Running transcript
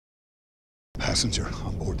passenger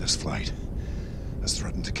on board this flight has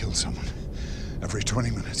threatened to kill someone every 20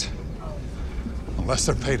 minutes, unless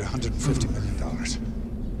they're paid $150 million.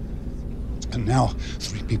 And now,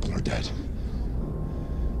 3 people are dead.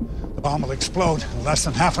 The bomb will explode in less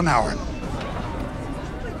than half an hour.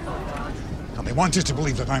 And they want you to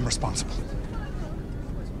believe that I'm responsible.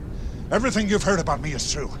 Everything you've heard about me is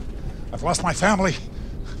true. I've lost my family,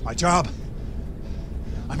 my job.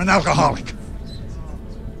 I'm an alcoholic.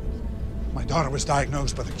 My daughter was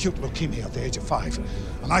diagnosed with acute leukemia at the age of 5,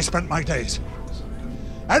 and I spent my days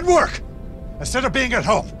at work instead of being at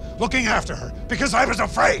home looking after her because I was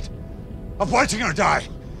afraid of watching her die.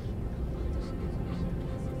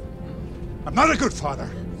 I'm not a good father.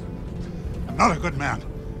 I'm not a good man.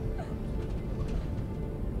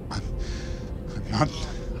 I'm not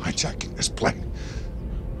hijacking this plane.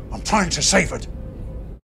 I'm trying to save it.